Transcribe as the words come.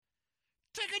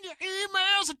Taking your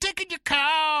emails and taking your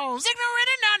calls. Ignorant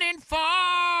and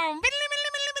uninformed.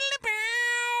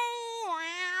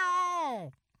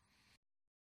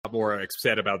 More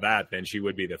upset about that than she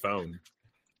would be the phone.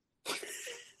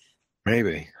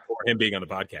 Maybe. Or him being on the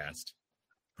podcast.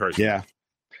 Personally. Yeah.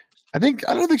 I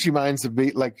don't think she minds it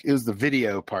was the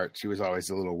video part she was always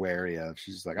a little wary of.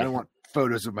 She's like, I don't want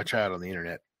photos of my child on the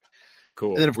internet.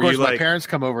 Cool. And then of course my parents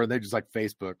come over and they just like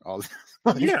Facebook all this.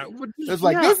 Yeah. It's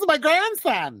like, this is my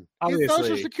grandson. Obviously. His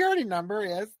social security number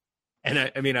is.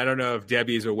 And I mean, I don't know if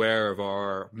Debbie's aware of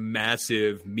our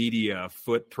massive media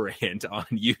footprint on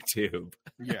YouTube.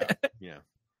 Yeah.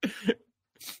 It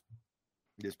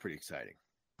is pretty exciting.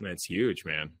 That's huge,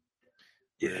 man.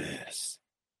 Yes.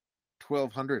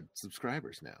 1,200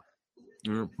 subscribers now.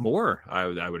 More,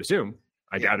 I would assume.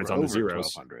 I doubt it's on the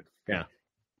zeros. 1,200. Yeah.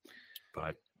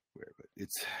 But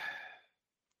it's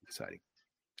exciting.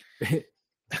 Is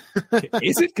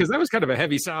it? Because that was kind of a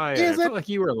heavy sigh. I felt like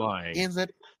you were lying. Is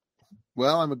it?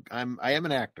 Well, I am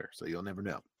an actor, so you'll never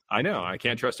know. I know. I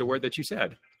can't trust a word that you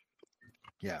said.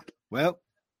 Yeah. Well,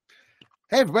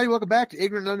 hey, everybody. Welcome back to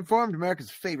Ignorant and Uninformed,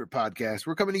 America's favorite podcast.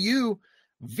 We're coming to you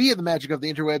via the magic of the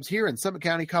interwebs here in Summit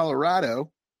County,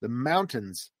 Colorado, the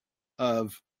mountains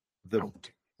of the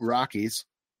Rockies.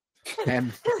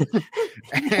 And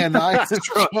I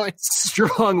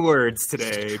strong words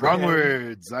today. Strong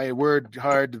words. I word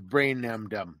hard brain am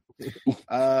dumb.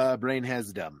 Brain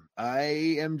has dumb.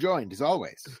 I am joined, as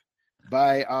always,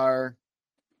 by our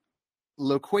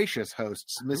loquacious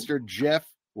hosts, Mr. Jeff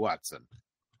Watson.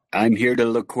 I'm here to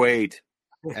loquate.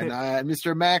 And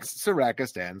Mr. Max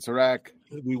Sarakis Dan Sarak.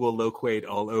 We will loquate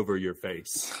all over your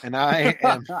face. And I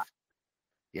am,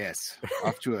 yes,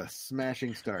 off to a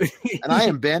smashing start. And I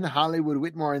am Ben Hollywood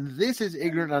Whitmore, and this is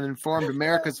Ignorant and Uninformed,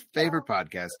 America's favorite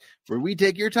podcast, where we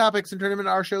take your topics and turn them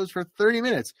into our shows for 30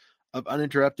 minutes of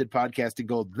uninterrupted podcasting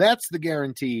gold. That's the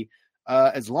guarantee.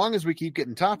 As long as we keep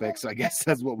getting topics, I guess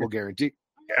that's what we'll guarantee.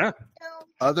 Yeah.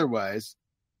 Otherwise,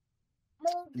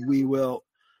 we will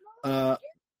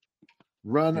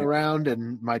run around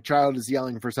and my child is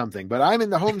yelling for something. But I'm in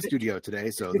the home studio today,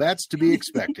 so that's to be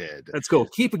expected. That's cool.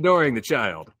 Keep ignoring the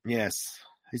child. Yes.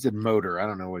 He said motor. I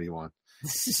don't know what he wants.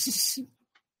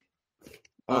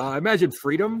 I imagine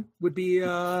freedom would be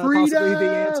possibly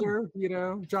the answer.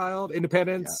 Child,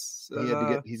 independence.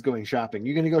 Yeah. He's going shopping.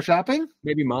 You going to go shopping?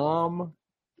 Maybe mom.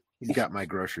 He's got my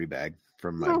grocery bag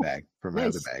from my bag, from my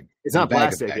other bag. It's not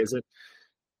plastic, is it?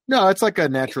 No, it's like a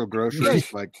natural grocery.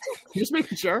 Like, just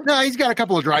making sure. No, he's got a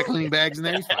couple of dry cleaning bags in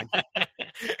there. He's fine.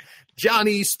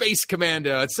 Johnny Space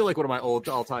Commando. It's still like one of my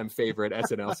all-time favorite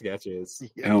SNL sketches.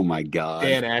 Yeah. Oh my god,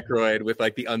 Dan Aykroyd with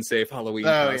like the unsafe Halloween.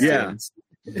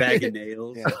 Bag of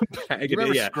nails.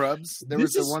 Remember Scrubs? There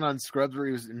was the one on Scrubs where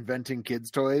he was inventing kids'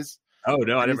 toys. Oh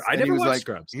no, I never watched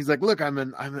Scrubs. He's like, look, I'm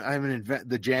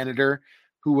the janitor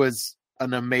who was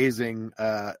an amazing.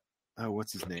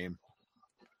 What's his name?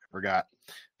 I forgot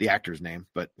the actor's name,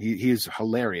 but he's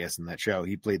hilarious in that show.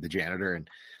 He played the janitor, and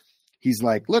he's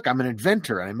like, look, I'm an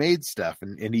inventor. I made stuff,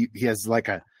 and he has like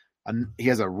he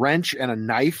has a wrench and a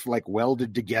knife like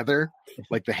welded together,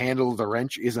 like the handle of the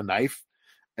wrench is a knife.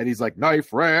 And he's like,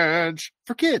 knife wrench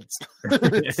for kids.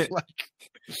 It's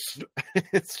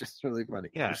just really funny.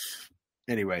 Yeah.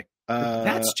 Anyway.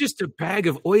 That's just a bag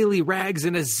of oily rags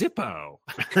and a Zippo.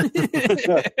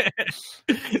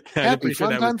 Happy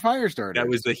fun time fire starter. That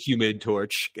was the Human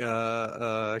Torch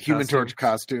Torch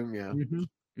costume, yeah. Mm-hmm.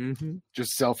 Mm-hmm.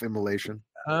 Just self-immolation.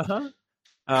 Uh-huh.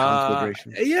 This is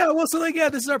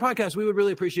our podcast. We would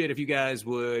really appreciate if you guys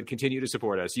would continue to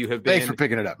support us. You have been. Thanks for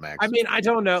picking it up, Max. I mean, I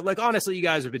don't know. Like, honestly, you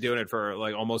guys have been doing it for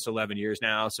like almost 11 years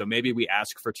now. So maybe we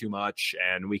ask for too much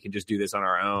and we can just do this on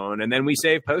our own. And then we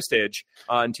save postage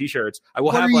on t-shirts.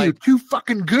 You too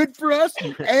fucking good for us,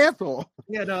 you asshole.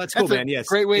 Yeah, no, that's cool, man. Yes.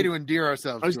 Great way to endear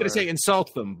ourselves. I was going to say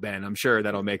insult them, Ben. I'm sure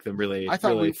that'll make them really, I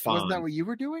thought really fun. Wasn't that what you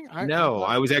were doing?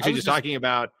 I was actually just talking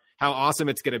about how awesome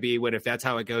it's going to be if that's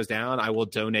how it goes down. I will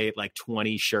donate like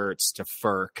 20 shirts to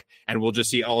FERC, and we'll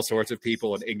just see all sorts of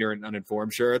people in ignorant and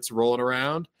uninformed shirts rolling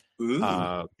around.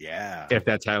 Yeah. If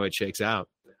that's how it shakes out.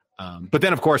 But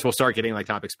then, of course, we'll start getting like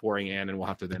topics pouring in, and we'll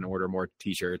have to then order more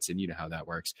t-shirts, and you know how that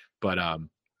works. But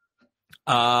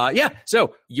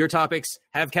so your topics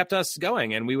have kept us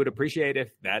going, and we would appreciate if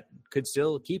that could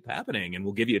still keep happening. And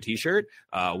we'll give you a t-shirt.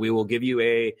 We will give you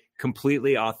a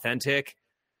completely authentic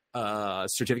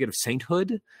certificate of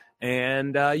sainthood,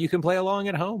 and you can play along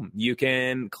at home. You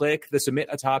can click the submit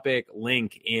a topic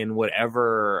link in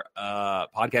whatever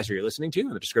podcaster you're listening to in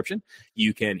the description.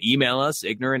 You can email us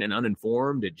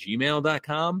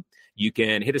ignorantanduninformed@gmail.com. You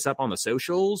can hit us up on the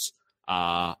socials,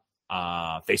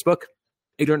 Facebook,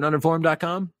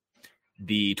 ignorantanduninformed.com.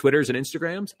 the Twitters and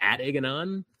Instagrams at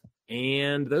Iganon.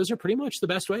 And those are pretty much the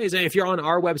best ways. And if you're on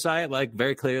our website, like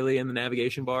very clearly in the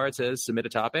navigation bar, it says submit a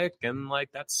topic. And like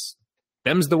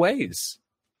them's the ways.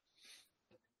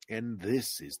 And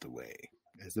this is the way,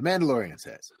 as the Mandalorian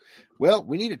says. Well,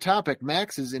 we need a topic.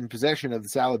 Max is in possession of the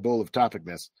salad bowl of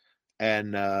topicness.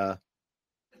 And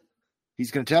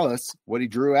he's going to tell us what he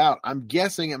drew out. I'm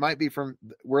guessing it might be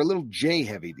we're a little J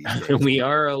heavy these days. We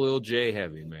are a little J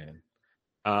heavy, man.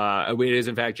 It is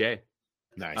in fact J.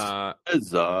 Nice.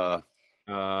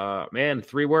 Man,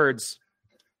 3 words.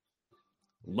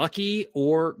 Lucky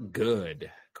or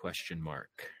good? ?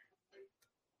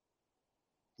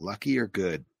 Lucky or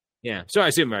good? Yeah. So I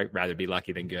assume I'd rather be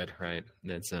lucky than good, right?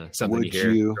 That's something Would you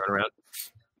hear thrown around.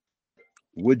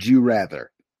 Would you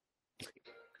rather?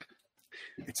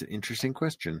 It's an interesting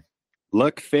question.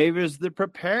 Luck favors the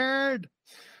prepared.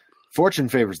 Fortune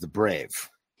favors the brave.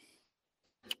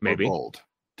 Maybe. Or bold,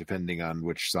 depending on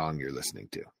which song you're listening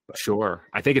to. But. Sure.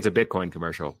 I think it's a Bitcoin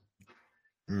commercial.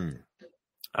 Mm.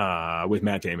 With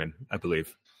Matt Damon, I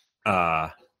believe.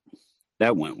 That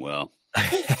went well.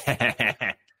 My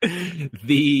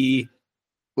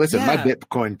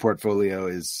Bitcoin portfolio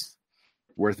is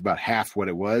worth about half what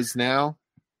it was now,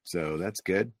 so that's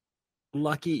good.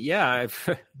 Lucky, yeah.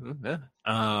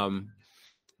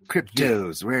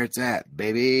 Crypto's where it's at,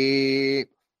 baby.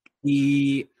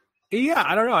 Yeah,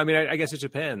 I don't know. I mean, I guess it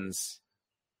depends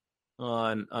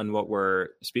on what we're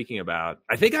speaking about.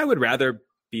 I think I would rather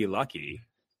be lucky.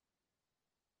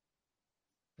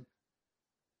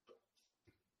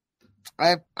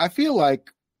 I feel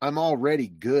like I'm already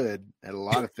good at a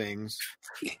lot of things,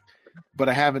 but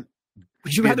I haven't.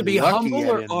 Would you rather be humble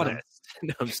or honest?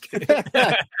 No, I'm just kidding.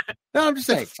 No, I'm just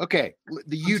saying. Okay,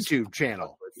 the YouTube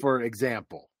channel, for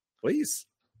example. Please.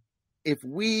 If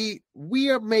we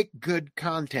make good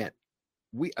content,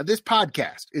 this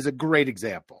podcast is a great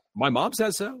example. My mom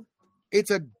says so. It's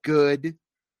a good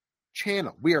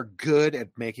channel. We are good at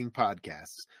making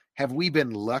podcasts. Have we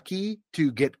been lucky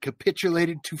to get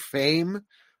capitulated to fame,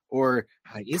 or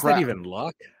is that even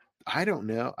luck? I don't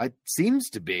know. It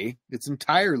seems to be. It's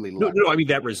entirely luck. No. I mean,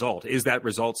 that result, is that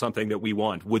result something that we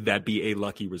want? Would that be a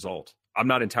lucky result? I'm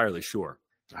not entirely sure.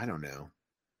 I don't know.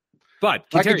 But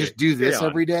if I could just do this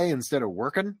every day instead of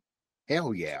working,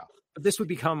 hell yeah. This would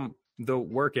become the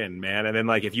working, man. And then,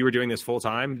 like, if you were doing this full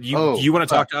time, you want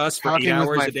to talk to us for 8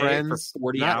 hours a day friends, for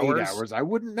 40 hours? 8 hours. I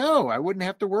wouldn't know. I wouldn't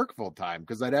have to work full time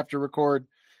because I'd have to record.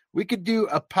 We could do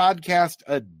a podcast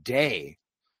a day,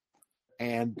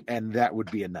 and that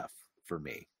would be enough for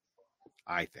me,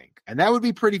 I think. And that would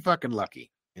be pretty fucking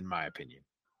lucky, in my opinion.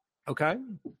 Okay.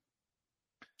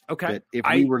 But if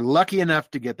we were lucky enough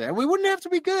to get that, we wouldn't have to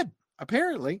be good,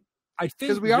 apparently. I think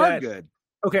because we are good.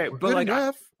 Okay, we're but good like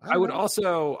enough. I would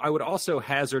also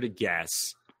hazard a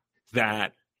guess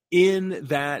that in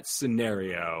that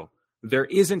scenario, there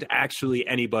isn't actually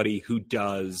anybody who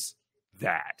does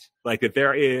that. Like that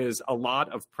there is a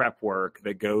lot of prep work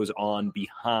that goes on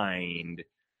behind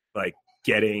like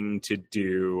getting to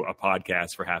do a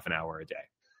podcast for half an hour a day.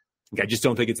 Like, I just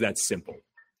don't think it's that simple.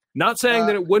 Not saying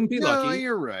that it wouldn't be lucky. No,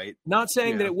 you're right. Not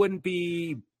saying that it wouldn't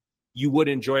be, you would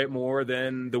enjoy it more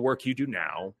than the work you do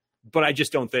now. But I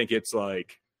just don't think it's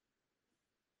like,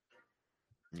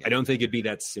 I don't think it'd be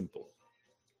that simple.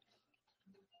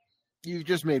 You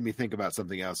just made me think about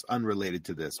something else unrelated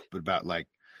to this, but about like,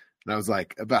 and I was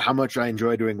like, about how much I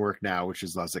enjoy doing work now, which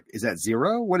is, I was like, is that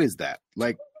 0? What is that?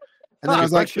 Like, and then I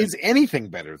was like, is anything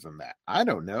better than that? I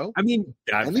don't know. I mean,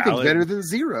 anything's better than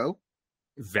 0.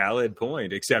 Valid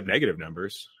point, except negative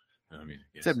numbers. I mean,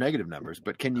 except negative numbers,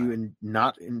 but can you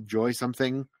not enjoy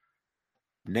something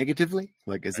negatively?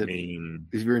 Like, is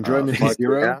your enjoyment 0?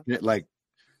 Like,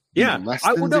 less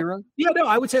than 0? Yeah, no,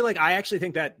 I would say like, I actually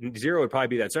think that 0 would probably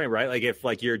be that same, right? Like if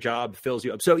like your job fills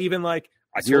you up. So even like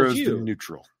 0 is the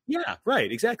neutral. Yeah, right.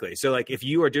 Exactly. So like if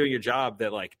you are doing a job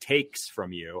that like takes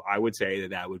from you, I would say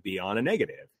that would be on a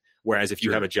negative. Whereas if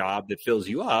you have a job that fills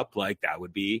you up, like that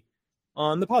would be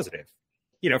on the positive.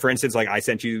 You know, for instance, like I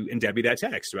sent you and Debbie that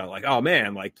text about like, oh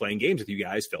man, like playing games with you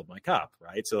guys filled my cup,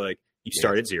 right? So like you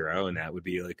start at 0 and that would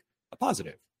be like a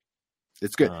positive.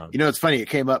 It's good. You know, it's funny. It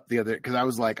came up the other, because I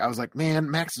was like,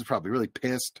 man, Max is probably really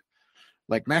pissed.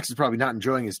 Like Max is probably not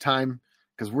enjoying his time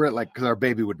because because our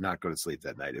baby would not go to sleep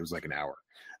that night. It was like an hour.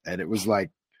 And it was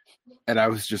like, and I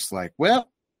was just like,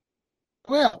 well,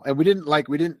 and we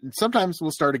didn't, sometimes we'll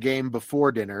start a game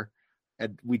before dinner.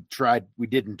 And we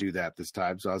didn't do that this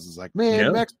time. So I was just like,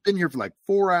 man, Max been here for like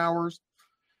 4 hours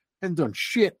and done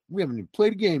shit. We haven't even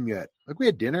played a game yet. Like we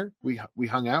had dinner, we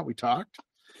hung out, we talked,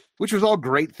 which was all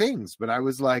great things. But I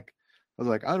was like, I was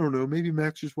like, I don't know, maybe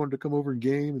Max just wanted to come over and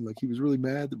game, and like he was really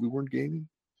mad that we weren't gaming.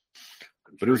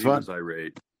 But it was fun. Was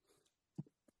irate.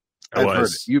 I've heard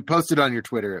it. You posted on your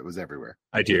Twitter. It was everywhere.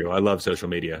 I do. I love social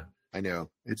media. I know.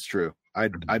 It's true.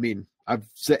 I mean, I've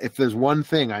said, if there's one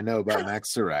thing I know about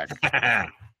Max Serac.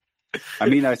 I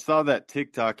mean, I saw that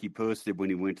TikTok he posted when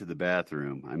he went to the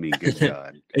bathroom. I mean, good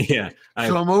God. Yeah.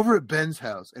 So I'm over at Ben's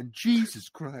house, and Jesus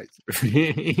Christ.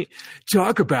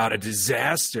 Talk about a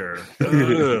disaster.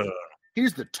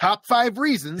 Here's the top 5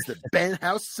 reasons that Ben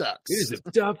house sucks. Here's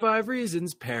the top 5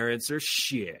 reasons parents are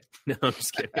shit. No, I'm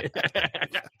just kidding.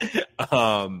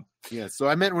 Yeah, so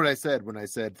I meant what I said when I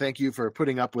said thank you for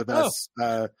putting up with us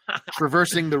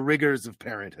traversing the rigors of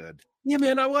parenthood. Yeah,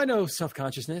 man, I know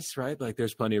self-consciousness, right? Like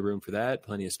there's plenty of room for that,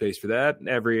 plenty of space for that,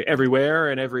 everywhere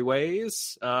and every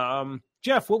ways.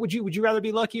 Jeff, what would you rather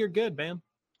be lucky or good, man?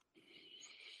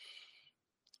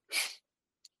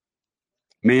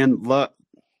 Man, luck.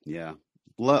 Yeah.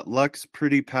 Luck's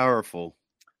pretty powerful.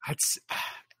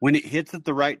 When it hits at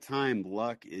the right time,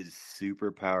 luck is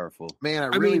super powerful. Man, I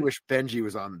really wish Benji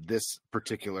was on this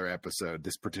particular episode,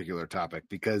 this particular topic,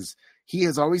 because he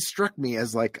has always struck me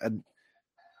as like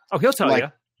he'll tell you.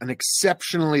 An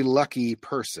exceptionally lucky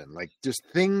person. Like just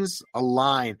things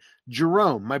align.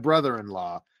 Jerome, my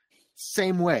brother-in-law,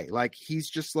 same way. Like he's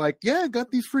just like, yeah, I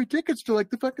got these free tickets to like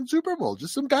the fucking Super Bowl.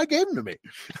 Just some guy gave them to me.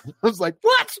 I was like,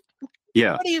 what?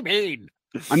 Yeah. What do you mean?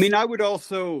 I mean, I would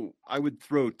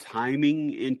throw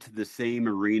timing into the same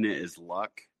arena as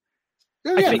luck.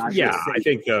 I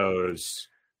think those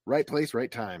right place, right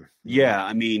time. Yeah,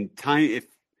 I mean, time. If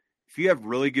you have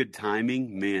really good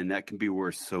timing, man, that can be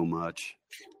worth so much.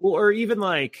 Well, or even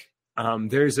like, do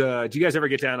you guys ever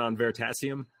get down on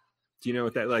Veritasium? Do you know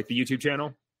what that like the YouTube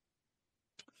channel?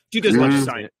 Dude does a bunch of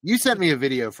science. You sent me a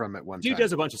video from it one time. Dude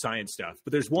does a bunch of science stuff,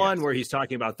 but there's one where he's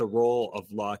talking about the role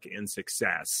of luck and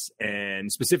success,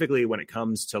 and specifically when it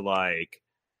comes to like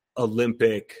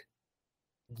Olympic,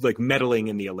 like medaling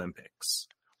in the Olympics,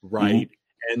 right?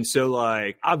 Mm-hmm. And so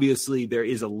like obviously there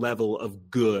is a level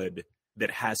of good that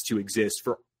has to exist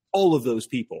for all of those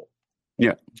people.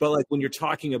 Yeah. But like when you're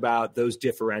talking about those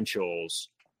differentials,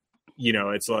 you know,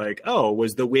 it's like, oh,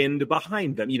 was the wind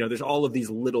behind them? You know, there's all of these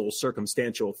little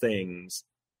circumstantial things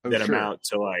that amount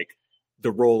to like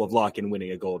the role of luck in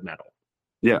winning a gold medal.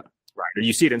 Yeah. Right. Or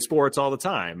you see it in sports all the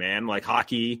time, man. Like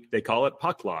hockey, they call it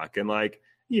puck luck. And like,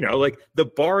 you know, like the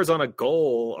bars on a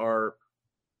goal are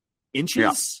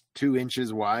inches. 2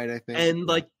 inches wide, I think. And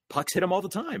like pucks hit them all the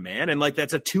time, man. And like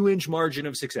that's a 2-inch margin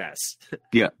of success.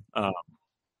 Yeah.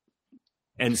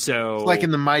 And so it's like in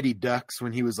the Mighty Ducks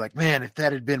when he was like, man, if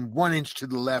that had been 1 inch to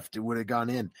the left, it would have gone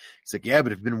in. He's like, yeah,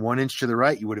 but if it had been 1 inch to the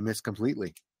right, you would have missed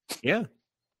completely. Yeah.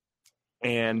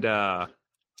 And I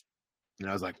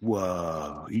was like,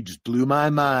 whoa, he just blew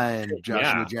my mind,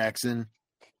 Joshua Jackson.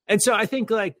 And so I think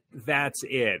like that's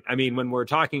it. I mean, when we're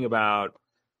talking about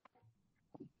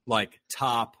like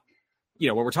top, you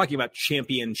know, when we're talking about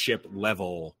championship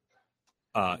level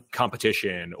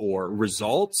competition or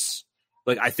results,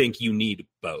 like, I think you need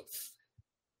both.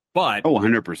 But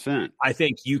 100%. I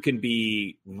think you can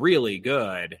be really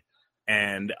good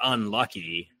and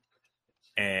unlucky.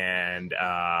 And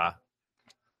are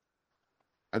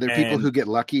there people who get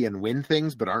lucky and win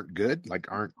things but aren't good? Like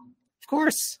aren't of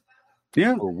course.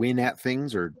 Yeah. Or win at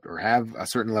things or have a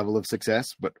certain level of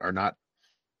success but are not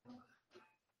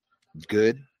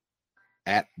good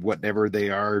at whatever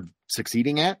they are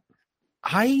succeeding at?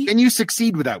 Can you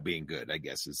succeed without being good, I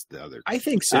guess is the other. I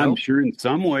think so. I'm sure in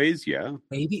some ways, yeah.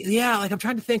 Maybe. Yeah, like I'm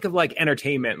trying to think of like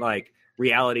entertainment, like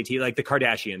reality TV, like the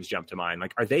Kardashians jump to mind.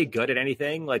 Like, are they good at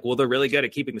anything? Like, well, they're really good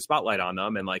at keeping the spotlight on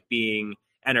them and like being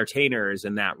entertainers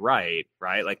and that right?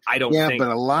 Like, I don't think. Yeah, but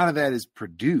a lot of that is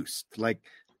produced. Like,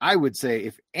 I would say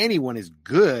if anyone is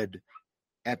good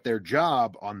at their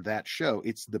job on that show,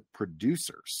 it's the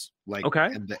producers, like,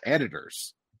 and the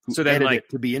editors who so then, edit like, it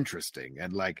to be interesting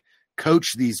and like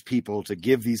coach these people to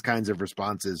give these kinds of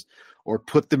responses or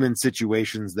put them in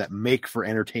situations that make for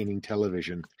entertaining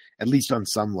television, at least on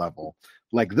some level.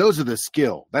 Like those are the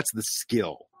skill. That's the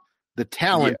skill, the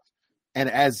talent. Yeah. And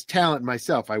as talent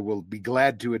myself, I will be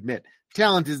glad to admit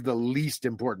talent is the least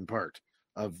important part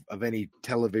of any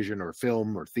television or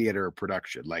film or theater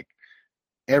production. Like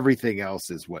everything else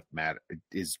is what matters,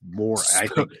 is more, I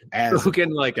think, as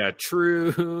spoken like a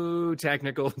true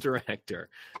technical director.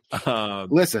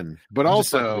 Listen, but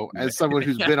also as someone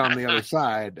who's been on the other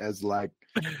side, as like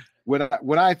what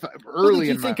I thought early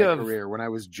in my career when I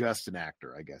was just an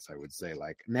actor, I guess I would say,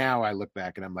 like now I look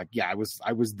back and I'm like, yeah, I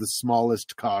was the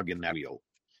smallest cog in that wheel,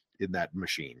 in that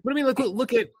machine. But I mean,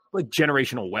 look at like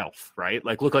generational wealth, right?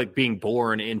 Like look like being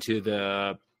born into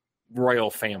the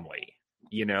royal family.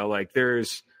 you know, like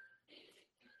there's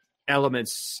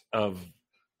elements of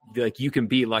like you can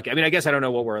be lucky. I mean, I guess I don't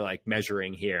know what we're like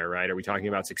measuring here, right? Are we talking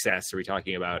about success? Are we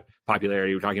talking about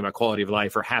popularity? Are we talking about quality of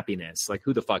life or happiness? Like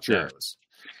who the fuck knows?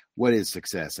 What is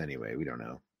success anyway? We don't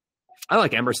know. I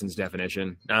like Emerson's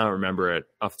definition. I don't remember it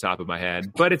off the top of my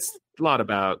head, but it's a lot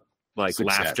about like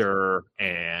Success. laughter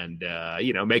and,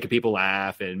 you know, making people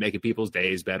laugh and making people's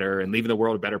days better and leaving the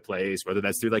world a better place, whether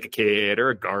that's through like a kid or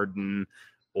a garden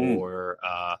or,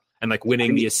 and like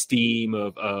winning the esteem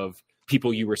of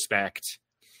people you respect.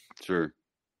 Sure.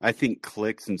 I think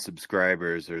clicks and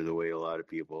subscribers are the way a lot of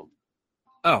people.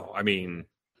 Oh, I mean,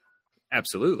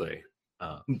 absolutely.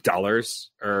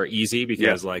 Dollars are easy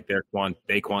because like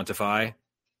they quantify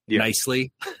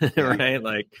nicely, right?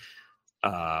 Like,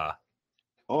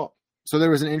 so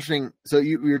there was an interesting. So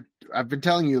I've been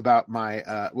telling you about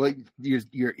my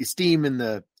your esteem in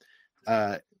the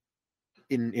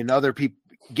in other people,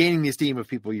 gaining the esteem of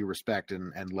people you respect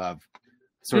and love.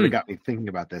 Sort of got me thinking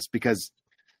about this because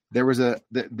there was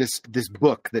this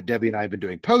book that Debbie and I have been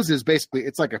doing. Poses, basically,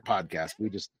 it's like a podcast.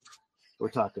 We're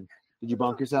talking. Did you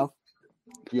bonk yourself?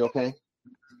 You okay?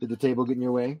 Did the table get in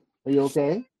your way? Are you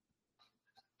okay?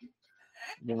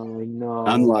 No.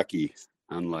 Unlucky.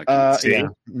 See?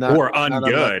 Or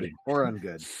ungood. Or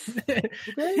ungood.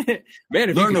 Okay. Man,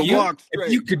 if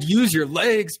you could use your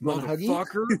legs,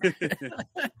 motherfucker.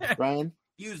 Brian?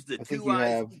 Use the 2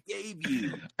 eyes he gave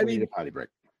you. I need a potty break.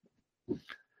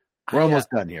 We're almost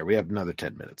done here. We have another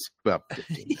 10 minutes. Well,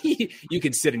 you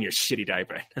can sit in your shitty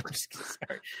diaper. I'm just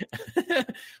sorry.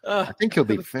 I think he'll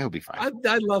be fine.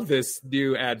 I love this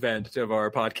new advent of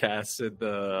our podcast and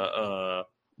the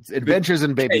adventures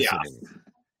in babysitting.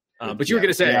 But you were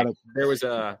going to say there was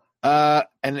a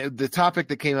and the topic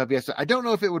that came up yesterday. I don't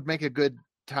know if it would make a good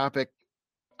topic.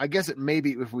 I guess it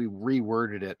maybe if we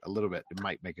reworded it a little bit, it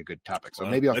might make a good topic. So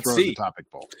maybe I'll throw in the topic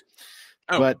poll.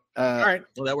 Oh, but all right.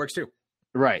 Well, that works too.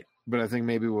 Right. But I think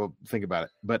maybe we'll think about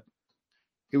it. But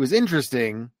it was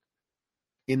interesting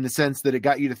in the sense that it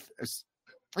got you to,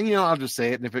 I'll just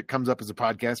say it. And if it comes up as a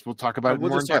podcast, we'll talk about it.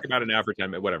 We'll just talk about it now for 10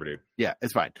 minutes, whatever, dude. Yeah,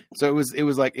 it's fine. So it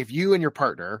was like, if you and your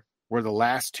partner were the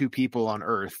last two people on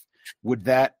Earth, would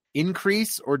that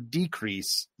increase or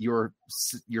decrease your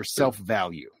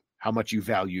self-value? How much you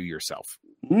value yourself?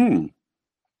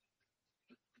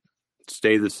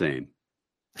 Stay the same.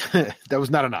 That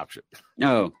was not an option.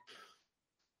 No.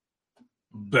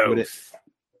 Both.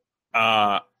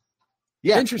 Yeah.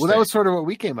 Well, that was sort of what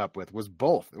we came up with, was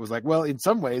both. It was like, well, in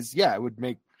some ways, yeah, it would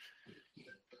make,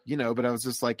 but I was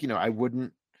just like, I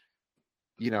wouldn't,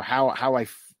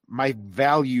 my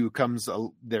value comes,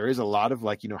 there is a lot of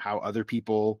like, how other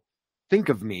people think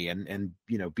of me and,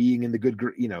 being in the good,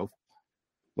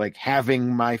 like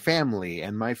having my family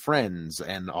and my friends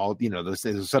and all, those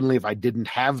things. Suddenly, if I didn't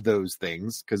have those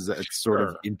things, because it's sort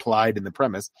of implied in the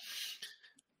premise,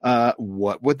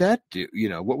 what would that do?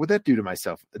 What would that do to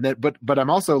myself? And that, but I'm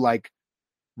also like,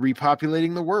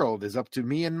 repopulating the world is up to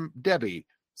me and Debbie.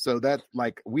 So that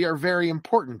like, we are very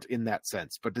important in that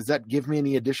sense, but does that give me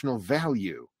any additional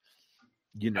value?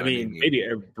 I mean, maybe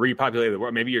repopulate the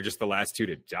world. Maybe you're just the last two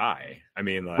to die. I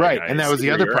mean, like, right. And that was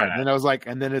the other part. And then I was like,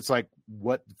 and then it's like,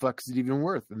 what the fuck is it even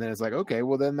worth? And then it's like, okay,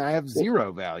 well then I have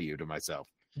zero value to myself.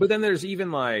 But then there's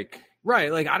even like, right.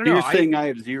 Like, I don't know. You're saying I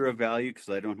have zero value because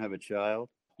I don't have a child?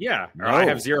 Yeah. Or I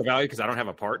have zero value because I don't have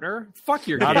a partner. Fuck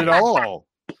your Not at all.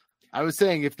 I was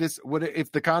saying if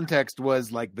the context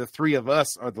was like the three of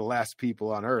us are the last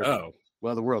people on Earth. Oh,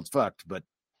 well, the world's fucked, but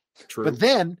true. But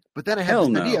then I had this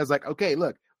idea. I was like, okay,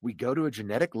 look, we go to a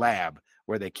genetic lab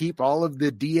where they keep all of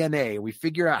the DNA. We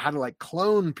figure out how to like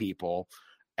clone people.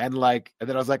 And then I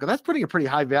was like, well, that's putting a pretty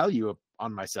high value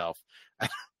on myself.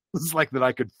 It's like that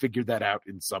I could figure that out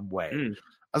in some way.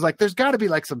 I was like, there's got to be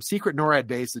like some secret NORAD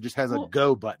base that just has a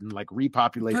go button, like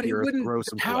repopulate the Earth, grow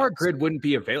some power grid wouldn't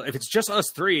be available. If it's just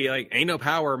us three, like ain't no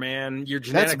power, man. Your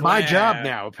genetic That's my job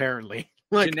now, apparently.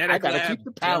 Like, genetic I got to keep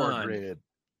the power gone. grid.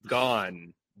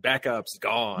 Gone. Backups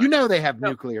gone. They have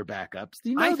nuclear backups.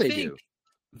 They do.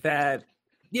 That,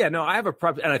 I have a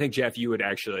problem. And I think, Jeff, you would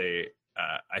actually,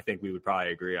 I think we would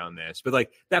probably agree on this. But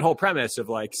like that whole premise of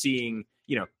like seeing,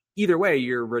 either way,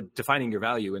 you're defining your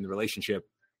value in the relationship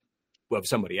of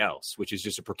somebody else, which is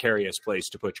just a precarious place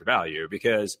to put your value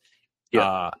because,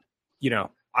 I'm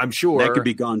sure that could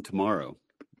be gone tomorrow.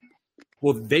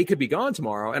 Well, they could be gone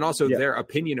tomorrow. And also their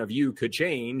opinion of you could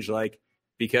change, like,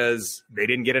 because they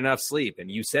didn't get enough sleep and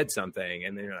you said something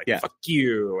and then you're like, fuck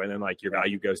you. And then like your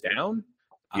value goes down.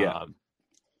 But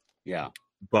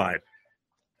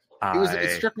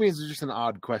it struck me as just an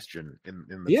odd question in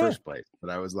the first place. But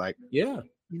I was like,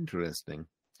 interesting.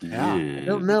 Yeah. I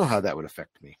don't know how that would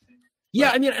affect me.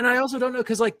 Yeah, I mean, and I also don't know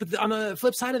because, like, on the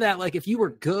flip side of that, like, if you were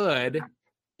good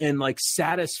and like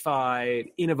satisfied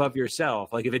in and of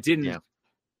yourself, like, if it didn't,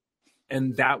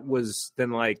 and that was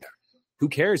then like, who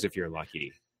cares if you're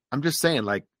lucky? I'm just saying,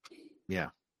 like, yeah.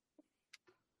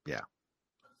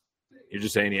 You're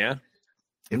just saying, yeah.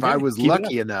 If I was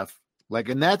lucky enough, like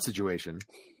in that situation,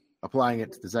 applying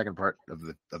it to the second part of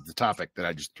the topic that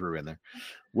I just threw in there,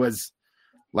 was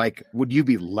like, would you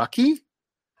be lucky,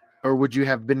 or would you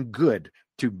have been good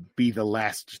to be the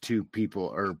last two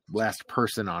people or last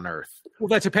person on Earth? Well,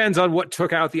 that depends on what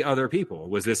took out the other people.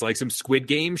 Was this like some Squid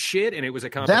Game shit, and it was a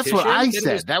competition? That's what I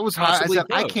said. That was how I said. both.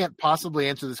 I can't possibly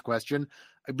answer this question.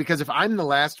 Because if I'm the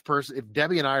last person, if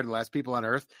Debbie and I are the last people on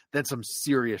Earth, then some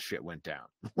serious shit went down.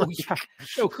 Well, yeah.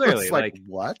 So clearly, like,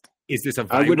 what? Is this a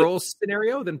viral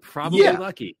scenario? Then probably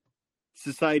lucky.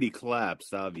 Society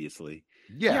collapsed, obviously.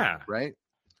 Yeah, right?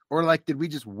 Or like, did we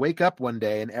just wake up one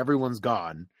day and everyone's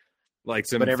gone? Like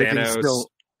some but everything's Thanos. Still...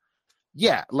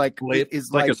 Yeah, like is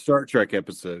like a Star Trek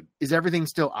episode. Is everything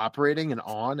still operating and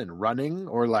on and running?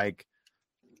 Or like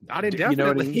not indefinitely? You know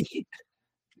what I mean?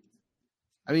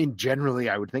 I mean, generally,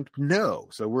 I would think no.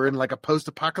 So we're in like a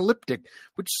post-apocalyptic,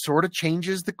 which sort of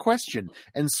changes the question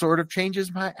and sort of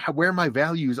changes where my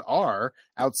values are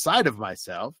outside of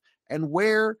myself and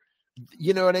where,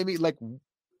 you know what I mean? Like,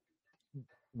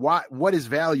 what is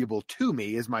valuable to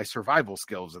me is my survival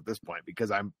skills at this point,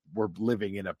 because we're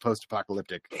living in a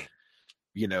post-apocalyptic,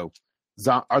 you know.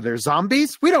 Are there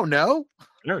zombies? We don't know.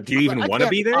 No, do you even want to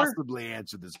be there? Possibly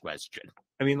answer this question.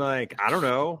 I mean, like, I don't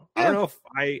know. I don't know if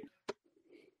I.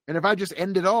 And if I just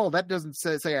end it all, that doesn't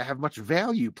say I have much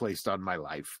value placed on my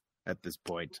life at this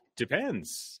point.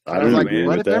 Depends. I was like,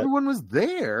 what if everyone was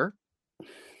there?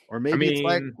 Or maybe it's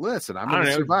like, listen, I'm going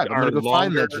to survive. I'm going to go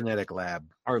find that genetic lab.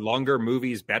 Are longer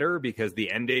movies better because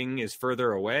the ending is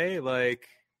further away? Like,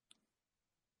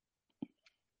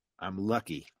 I'm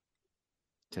lucky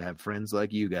to have friends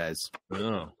like you guys.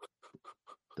 Oh.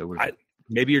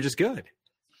 Maybe you're just good.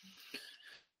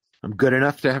 I'm good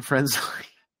enough to have friends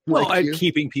like you.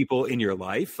 Keeping people in your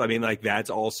life. I mean, like, that's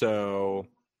also...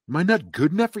 Am I not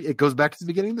good enough for you? It goes back to the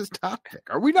beginning of this topic.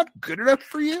 Are we not good enough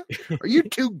for you? Are you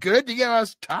too good to give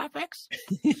us topics?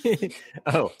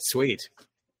 Oh, sweet.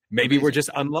 Maybe we're just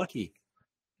unlucky.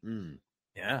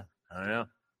 Yeah, I don't know.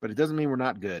 But it doesn't mean we're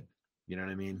not good. You know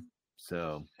what I mean?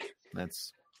 So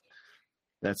that's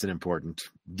an important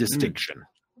distinction,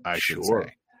 I should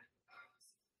say.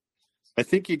 I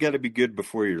think you got to be good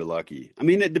before you're lucky. I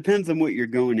mean, it depends on what you're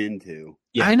going into.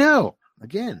 Yeah. I know.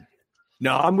 Again.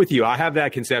 No, I'm with you. I have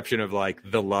that conception of like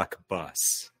the luck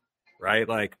bus, right?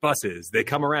 Like buses, they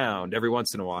come around every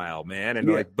once in a while, man. And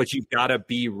like, but you've got to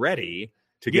be ready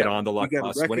to get on the luck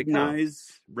bus when it comes.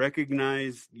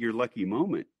 Recognize your lucky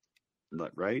moment,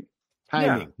 right?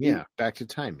 Timing. Yeah. Back to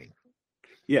timing.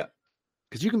 Yeah.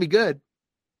 Because you can be good,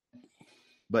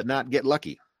 but not get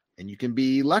lucky. And you can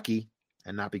be lucky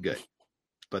and not be good.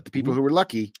 But the people who were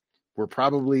lucky were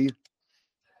probably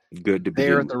good to be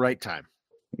there at the right time.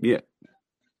 Yeah.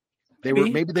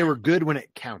 Maybe they were good when it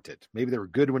counted. Maybe they were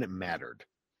good when it mattered.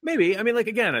 Maybe. I mean, like,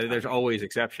 again, there's always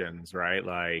exceptions, right?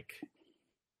 Like,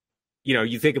 you know,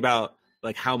 you think about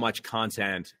like how much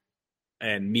content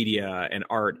and media and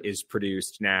art is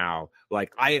produced now.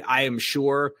 Like, I am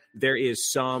sure there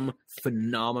is some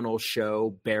phenomenal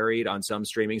show buried on some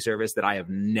streaming service that I have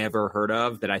never heard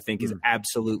of that I think is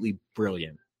absolutely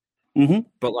brilliant.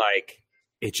 But like,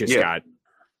 it just got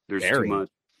buried. Too much.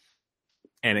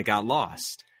 And it got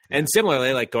lost. And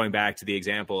similarly, like going back to the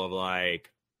example of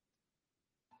like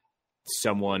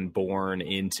someone born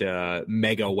into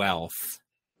mega wealth,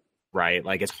 right?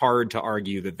 Like, it's hard to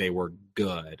argue that they were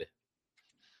good.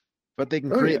 But they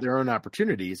can create their own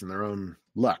opportunities and their own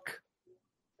luck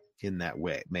in that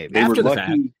way. Maybe they were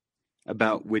lucky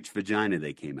about which vagina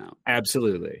they came out.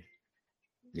 Absolutely.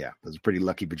 Yeah, it was a pretty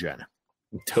lucky vagina.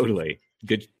 Totally.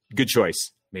 Good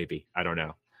choice, maybe. I don't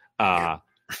know.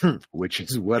 Which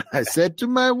is what I said to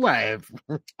my wife.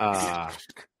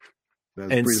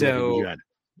 And so,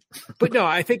 but no,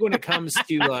 I think when it comes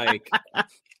to like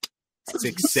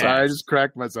success, sorry, I just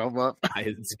cracked myself up.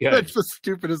 It's good. That's the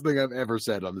stupidest thing I've ever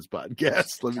said on this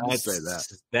podcast. Let me just say that.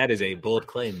 That is a bold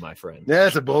claim, my friend.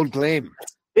 That's a bold claim.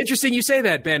 Interesting you say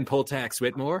that, Ben Poltax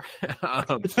Whitmore.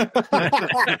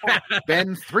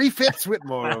 Ben 3/5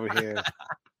 Whitmore over here.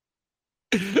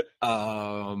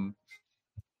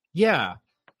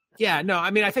 Yeah, no, I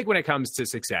mean, I think when it comes to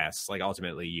success, like,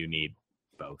 ultimately you need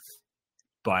both.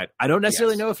 But I don't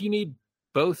necessarily know if you need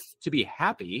both to be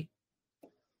happy.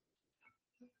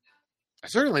 I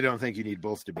certainly don't think you need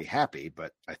both to be happy,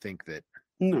 but I think that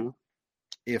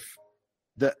if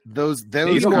those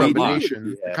don't need combination,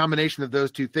 luck. the combination of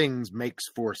those two things makes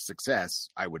for success,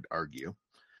 I would argue.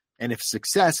 And if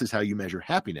success is how you measure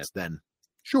happiness, then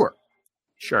sure.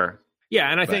 Yeah,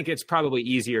 and I think it's probably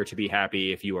easier to be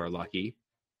happy if you are lucky.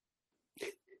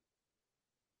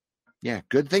 Yeah,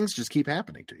 good things just keep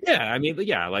happening to you. Yeah, I mean,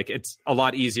 yeah, like it's a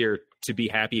lot easier to be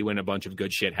happy when a bunch of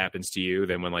good shit happens to you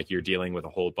than when like you're dealing with a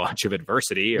whole bunch of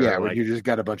adversity. Or, Yeah, when like, you just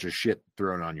got a bunch of shit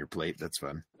thrown on your plate. That's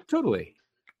fun. totally.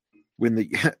 When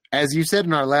as you said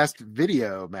in our last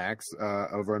video, Max,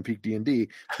 over on Peak D&D,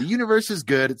 the universe is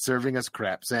good at serving us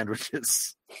crap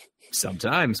sandwiches.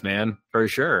 Sometimes, man, for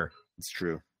sure. It's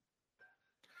true.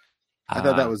 I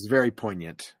thought that was very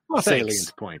poignant. Well, salient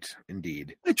thanks. point,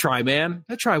 indeed. I try, man.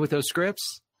 I try with those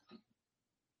scripts.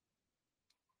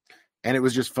 And it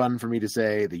was just fun for me to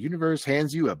say, the universe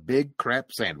hands you a big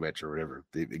crap sandwich, or whatever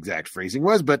the exact phrasing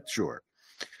was, but sure.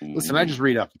 Listen, I just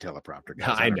read off the teleprompter,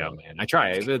 guys. I know, man. I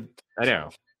try. I know.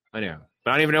 But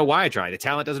I don't even know why I try. The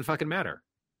talent doesn't fucking matter.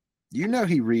 You know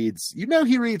he reads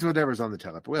whatever's on the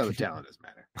teleprompter. Well, the talent doesn't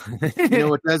matter. You know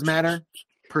what does matter?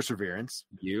 Perseverance.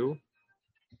 You?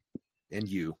 And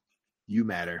you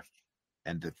matter,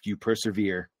 and if you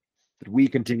persevere, that we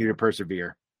continue to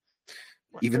persevere,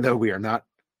 even though we are not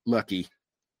lucky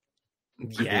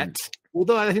yet. Well,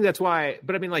 though I think that's why.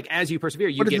 But I mean, like as you persevere,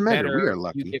 you get better. We are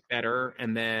lucky. You get better,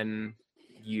 and then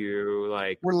you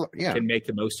like yeah. can make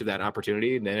the most of that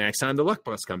opportunity. And then next time the luck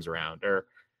bus comes around, or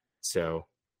so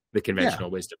the conventional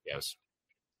wisdom goes.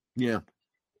 Yeah,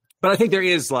 but I think there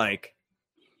is like,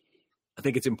 I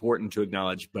think it's important to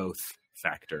acknowledge both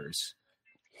factors.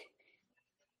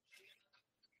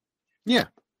 Yeah.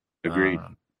 Agreed.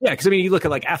 Yeah, because I mean, you look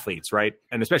at like athletes, right?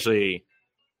 And especially,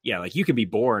 yeah, like you can be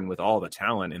born with all the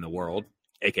talent in the world,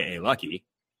 aka lucky.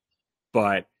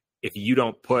 But if you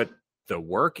don't put the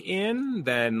work in,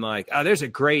 then like, there's a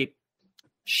great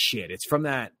shit. It's from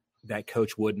that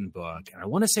Coach Wooden book, and I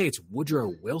want to say it's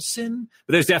Woodrow Wilson,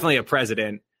 but there's definitely a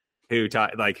president who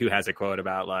who has a quote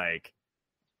about like,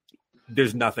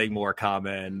 there's nothing more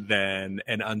common than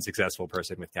an unsuccessful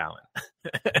person with talent.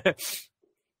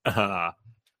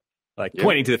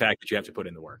 Pointing to the fact that you have to put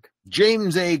in the work.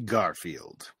 James A.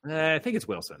 Garfield. I think it's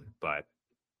Wilson, but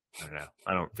I don't know.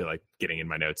 I don't feel like getting in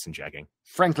my notes and checking.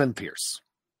 Franklin Pierce.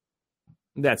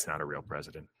 That's not a real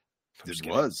president. It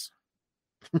was.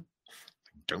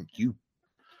 Don't you?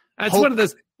 That's one of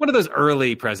those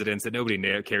early presidents that nobody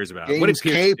cares about. James What did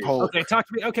Pierce do? Polk. Okay, talk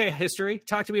to me. Okay, history.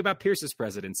 Talk to me about Pierce's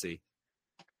presidency.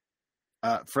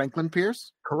 Franklin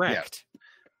Pierce? Correct.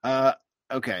 Yeah.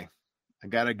 Okay. I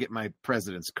got to get my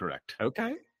presidents correct.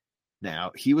 Okay.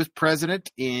 Now, he was president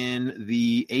in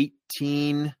the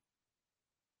 1820s,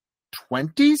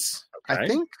 I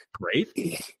think. Great.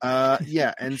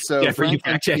 Yeah, and so yeah, for you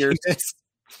Franklin fact checking Pierce, this.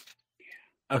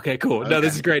 Okay, cool. Okay. No,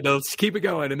 this is great. No, let's keep it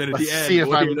going, and then at let's the end, see if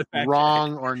we'll do I'm the fact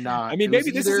wrong check. or not. I mean,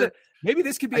 maybe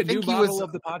this could be I a new think he model was-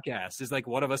 of the podcast. Is like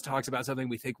one of us talks about something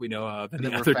we think we know of, and the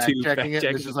then other we're fact two checking it.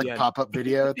 fact This is at like the end. pop-up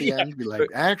video at the Yeah. end. Be like,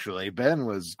 actually, Ben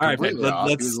was All right, Ben, completely off.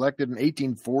 He let's- was elected in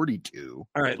 1842.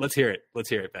 All right, let's hear it. Let's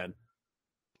hear it, Ben.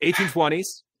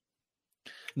 1820s.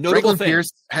 Notable Franklin thing.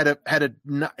 Pierce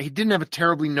he didn't have a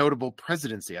terribly notable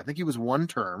presidency. I think he was one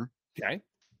term, Okay.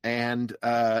 and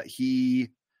he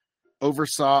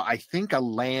oversaw, I think, a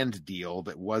land deal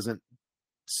that wasn't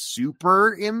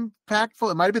super impactful.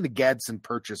 It might have been the Gadsden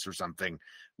Purchase or something,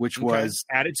 which was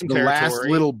added some the territory. last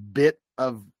little bit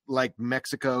of like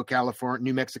Mexico, California,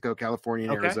 New Mexico, California,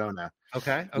 and Okay. Arizona.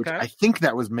 Okay. Which Okay. I think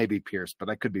that was maybe Pierce, but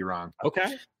I could be wrong.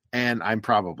 Okay. And I'm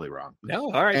probably wrong. No.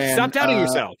 All right. And, Stop doubting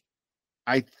yourself.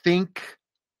 I think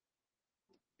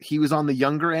he was on the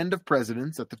younger end of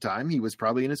presidents at the time. He was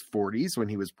probably in his 40s when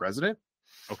he was president.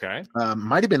 Okay.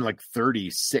 Might have been like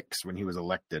 36 when he was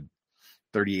elected.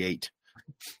 38.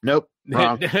 Nope.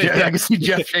 Wrong. I can see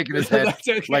Jeff shaking his head. That's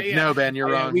okay, Like, yeah. no, Ben, you're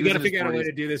wrong. We He was got to in his figure out a way 40s.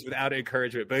 to do this without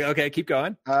encouragement. But okay, keep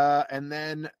going. And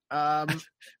then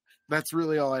that's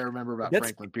really all I remember about That's-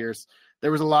 Franklin Pierce.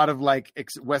 There was a lot of like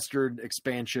Western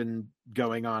expansion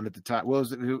going on at the time. Well,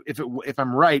 if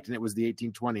I'm right, and it was the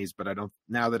 1820s, but I don't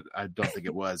think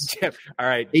it was. Jeff, all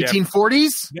right. Jeff.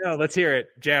 1840s. No, let's hear it,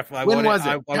 Jeff. When was it?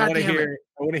 I God want to damn hear.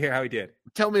 I want to hear how he did.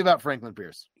 Tell me about Franklin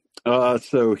Pierce.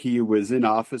 So he was in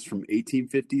office from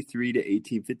 1853 to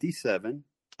 1857.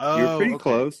 Oh, You're pretty okay.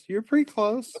 close. You're pretty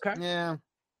close. Okay. Yeah.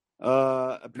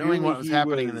 Apparently Knowing what was he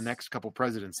happening in the next couple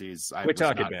presidencies, I Quit was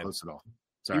talking, not Ben. close at all.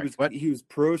 Sorry. He was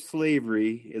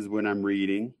pro-slavery, is what I'm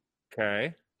reading.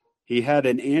 Okay. He had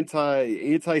an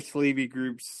anti-slavery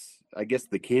groups, I guess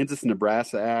the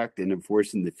Kansas-Nebraska Act and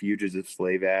enforcing the Fugitive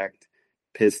Slave Act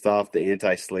pissed off the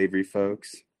anti-slavery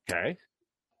folks. Okay.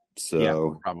 So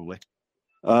Yeah, probably.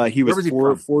 He was Where was he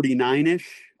from? 49-ish.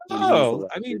 Oh,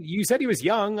 I mean, you said he was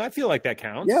young. I feel like that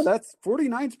counts. Yeah, that's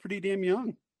 49's pretty damn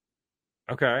young.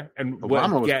 Okay. And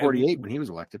Obama was 48 when he was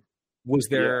elected. Was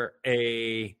there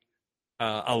a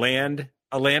land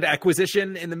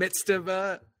acquisition in the midst of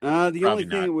the only thing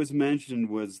not. that was mentioned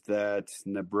was that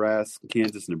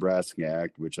Kansas-Nebraska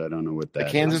Act, which I don't know what that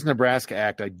The Kansas-Nebraska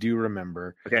Act, I do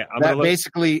remember. Okay,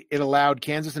 basically it allowed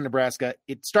Kansas and Nebraska.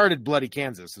 It started bloody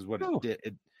Kansas, is what it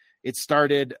did. It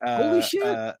started. Holy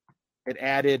shit! It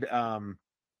added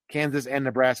Kansas and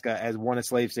Nebraska as one a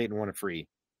slave state and one a free.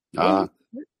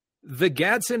 The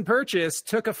Gadsden Purchase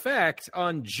took effect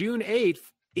on June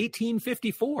 8th,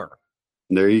 1854.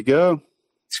 There you go.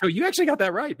 So you actually got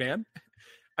that right, man.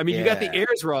 I mean, you got the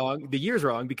years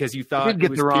wrong because you thought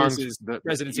get it was Pierce's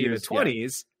presidency in the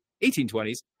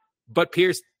 1820s. But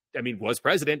Pierce, was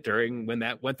president during when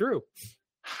that went through.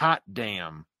 Hot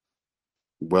damn.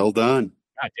 Well done.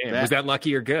 God damn. Was that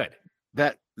lucky or good?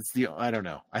 I don't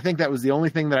know. I think that was the only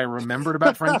thing that I remembered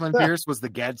about Franklin Pierce was the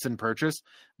Gadsden Purchase,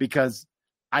 because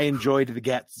I enjoyed the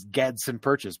Gadsden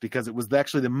Purchase because it was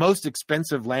actually the most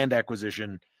expensive land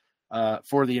acquisition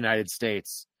for the United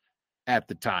States at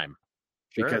the time.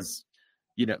 Sure. Because,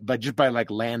 but just by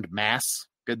like land mass,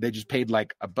 they just paid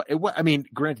like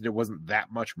granted, it wasn't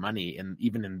that much money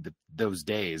even in those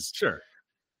days. Sure.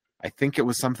 I think it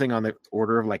was something on the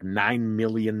order of like $9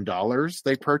 million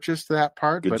they purchased that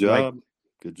part. Good job.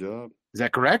 Good job. Is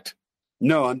that correct?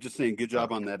 No, I'm just saying good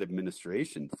job on that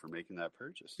administration for making that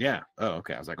purchase. Yeah. Oh,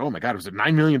 okay. I was like, oh my God, was it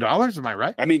 $9 million? Am I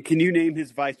right? I mean, can you name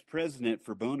his vice president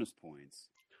for bonus points?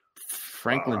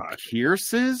 Franklin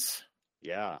Pierce's?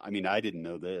 Yeah. I mean, I didn't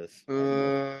know this.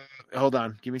 Hold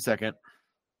on. Give me a second.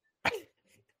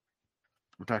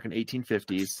 We're talking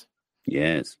 1850s.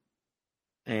 Yes.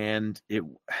 And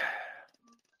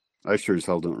I sure as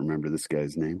hell don't remember this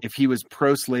guy's name. If he was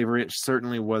pro-slavery, it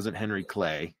certainly wasn't Henry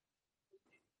Clay.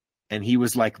 And he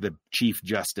was like the Chief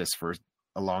Justice for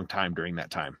a long time during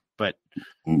that time. But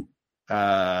nope,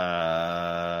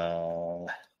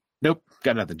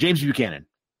 got nothing. James Buchanan.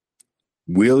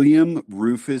 William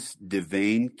Rufus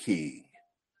Devane King.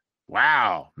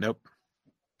 Wow. Nope.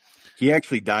 He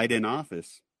actually died in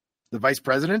office. The vice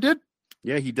president did?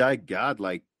 Yeah, he died,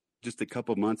 like just a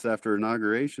couple months after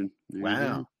inauguration.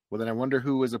 Wow. Well, then I wonder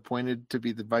who was appointed to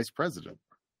be the vice president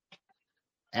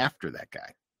after that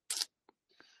guy.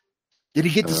 Did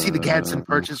he get to see the Gadsden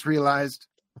Purchase realized?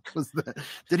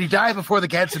 Did he die before the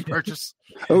Gadsden Purchase?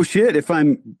 Oh, shit. Is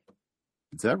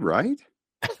that right?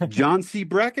 John C.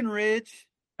 Breckinridge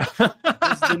is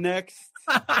the next.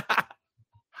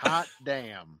 Hot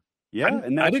damn. Yeah,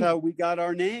 and that's how we got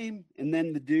our name. And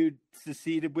then the dude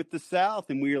seceded with the South,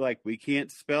 and we were like, we can't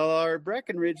spell our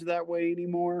Breckinridge that way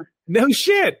anymore. No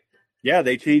shit. Yeah,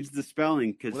 they changed the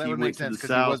spelling because he went to the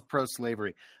South. He was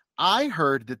pro-slavery. I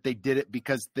heard that they did it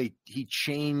because he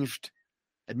changed,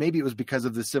 and maybe it was because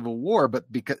of the Civil War,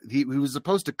 but because he was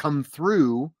supposed to come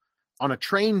through on a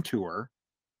train tour,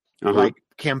 like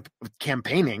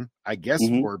campaigning, I guess,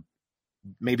 for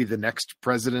maybe the next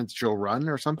presidential run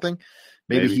or something.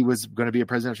 Maybe he was going to be a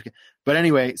presidential. But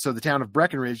anyway, so the town of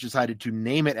Breckinridge decided to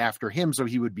name it after him so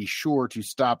he would be sure to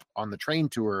stop on the train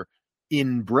tour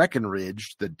in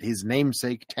Breckinridge, his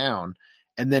namesake town.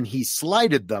 And then he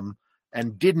slighted them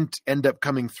and didn't end up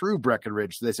coming through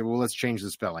Breckinridge. So they said, well, let's change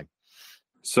the spelling.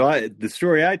 So the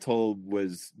story I told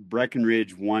was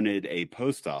Breckinridge wanted a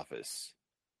post office.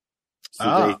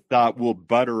 So they thought, we'll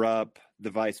butter up the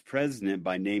vice president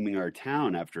by naming our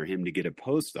town after him to get a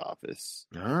post office.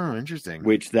 Oh, interesting.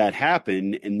 Which that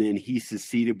happened, and then he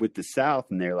seceded with the South,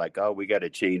 and they're like, oh, we got to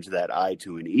change that I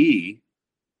to an E.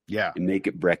 Yeah. And make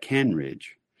it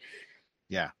Breckinridge.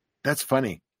 Yeah. That's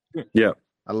funny. Yeah.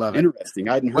 I love it. Interesting.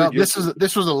 I hadn't heard. Well, this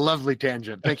was a lovely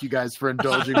tangent. Thank you guys for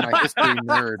indulging my history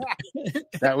nerd.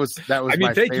 That was. I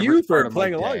mean, thank you for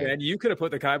playing along, man. You could have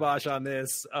put the kibosh on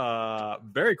this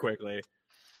very quickly.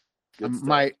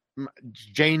 My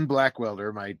Jane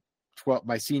Blackwelder,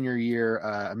 my senior year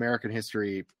American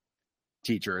history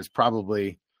teacher, is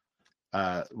probably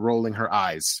rolling her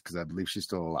eyes because I believe she's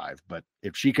still alive. But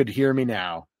if she could hear me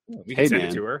now, we can send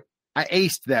it to her. I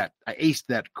aced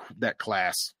that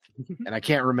class, and I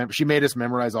can't remember. She made us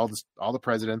memorize all the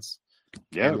presidents.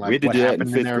 Yeah, we had to do that in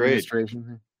 5th grade.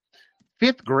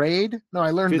 5th grade? No,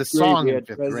 I learned the song in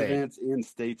 5th grade. Presidents and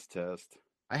states test.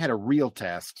 I had a real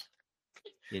test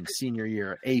in senior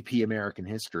year AP American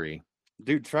history.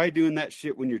 Dude, try doing that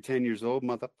shit when you're 10 years old,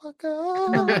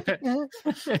 motherfucker.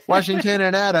 Washington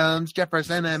and Adams,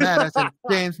 Jefferson and Madison,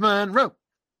 James Monroe.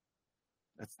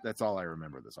 That's all I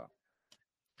remember this off.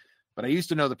 But I used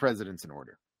to know the presidents in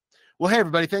order. Well, hey,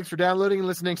 everybody, thanks for downloading and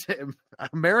listening to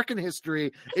American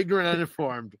History, Ignorant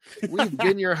Uninformed. We've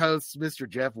been your hosts, Mr.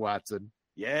 Jeff Watson.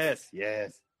 Yes.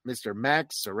 Mr.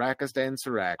 Max Sarakis and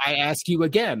Sarak. I ask you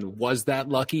again, was that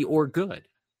lucky or good?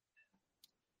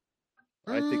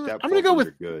 I think that I'm gonna go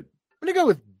with good. I'm going to go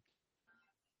with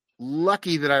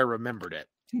lucky that I remembered it.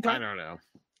 Okay. I don't know.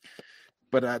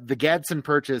 But the Gadsden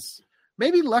purchase,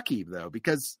 maybe lucky, though,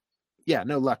 because,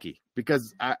 lucky.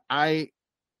 Because I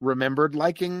remembered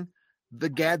liking the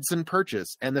Gadsden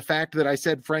purchase. And the fact that I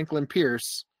said Franklin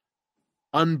Pierce,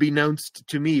 unbeknownst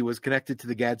to me, was connected to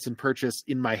the Gadsden purchase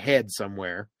in my head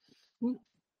somewhere. Who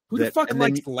the fuck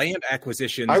likes land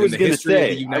acquisitions I was in the gonna history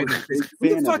say, of the United I was a States? big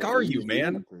Who fan the fuck of are it. you,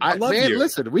 man? I love man, you.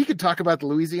 listen, we could talk about the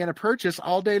Louisiana Purchase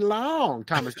all day long,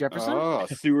 Thomas Jefferson. Oh,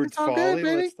 Seward's It's all Folly. good,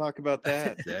 baby. Let's talk about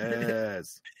that.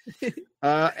 Yes.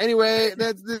 Anyway,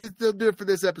 that'll do it for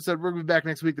this episode. We're going to be back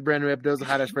next week. The brand new EpiDose, the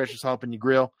hottest, freshest jalapeno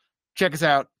grill. Check us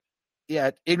out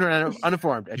at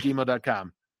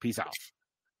ignorantuninformed@gmail.com. Peace out.